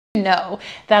know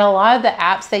that a lot of the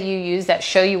apps that you use that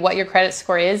show you what your credit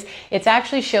score is, it's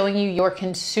actually showing you your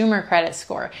consumer credit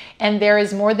score. And there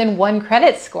is more than one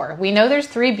credit score. We know there's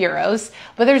 3 bureaus,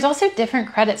 but there's also different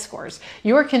credit scores.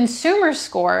 Your consumer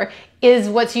score is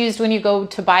what's used when you go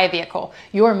to buy a vehicle.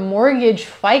 Your mortgage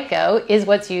FICO is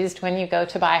what's used when you go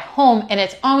to buy a home, and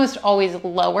it's almost always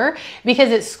lower because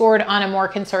it's scored on a more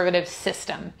conservative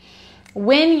system.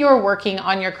 When you're working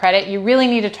on your credit, you really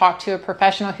need to talk to a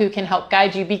professional who can help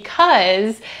guide you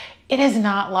because it is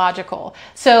not logical.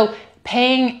 So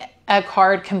paying a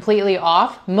card completely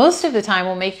off most of the time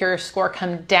will make your score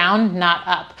come down, not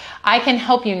up. I can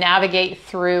help you navigate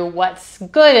through what's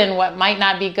good and what might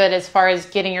not be good as far as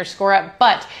getting your score up,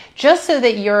 but just so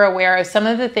that you're aware of some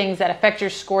of the things that affect your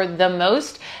score the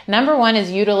most, number one is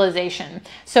utilization.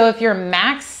 So if your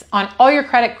max on all your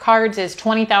credit cards is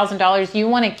 $20,000, you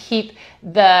want to keep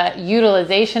the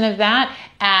utilization of that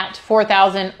at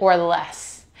 $4,000 or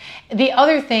less. The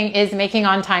other thing is making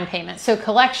on-time payments. So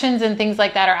collections and things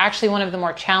like that are actually one of the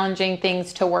more challenging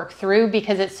things to work through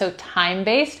because it's so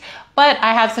time-based. But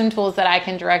I have some tools that I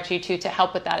can direct you to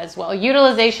help with that as well.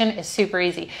 Utilization is super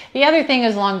easy. The other thing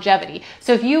is longevity.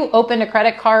 So if you opened a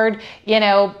credit card,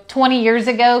 20 years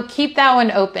ago, keep that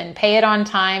one open, pay it on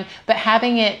time, but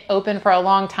having it open for a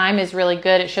long time is really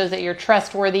good. It shows that you're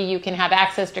trustworthy, you can have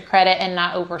access to credit and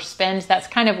not overspend. That's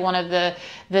kind of one of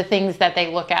the things that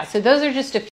they look at. So those are just a few